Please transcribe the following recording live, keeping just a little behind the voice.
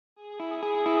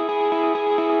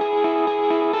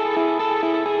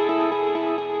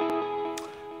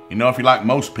You know, if you're like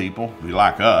most people, if you're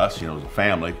like us, you know, as a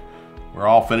family, we're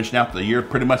all finishing out the year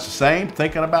pretty much the same,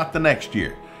 thinking about the next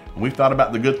year. And we've thought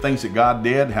about the good things that God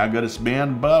did, how good it's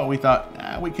been, but we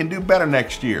thought, we can do better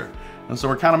next year. And so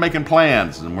we're kind of making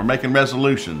plans, and we're making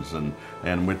resolutions,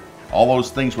 and with all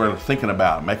those things we're thinking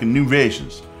about, making new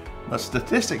visions. But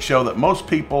statistics show that most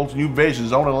people's new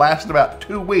visions only last about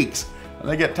 2 weeks, and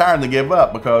they get tired and they give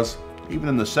up, because even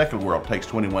in the secular world, it takes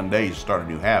 21 days to start a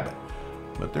new habit.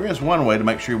 But there is one way to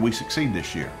make sure we succeed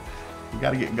this year. You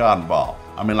got to get God involved.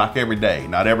 I mean, like every day.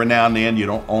 Not every now and then. You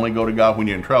don't only go to God when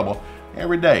you're in trouble.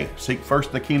 Every day, seek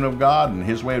first the kingdom of God and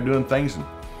His way of doing things, and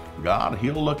God,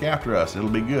 He'll look after us. It'll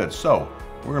be good. So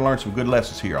we're going to learn some good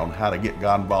lessons here on how to get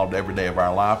God involved every day of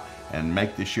our life and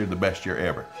make this year the best year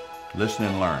ever. Listen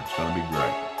and learn. It's going to be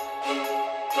great.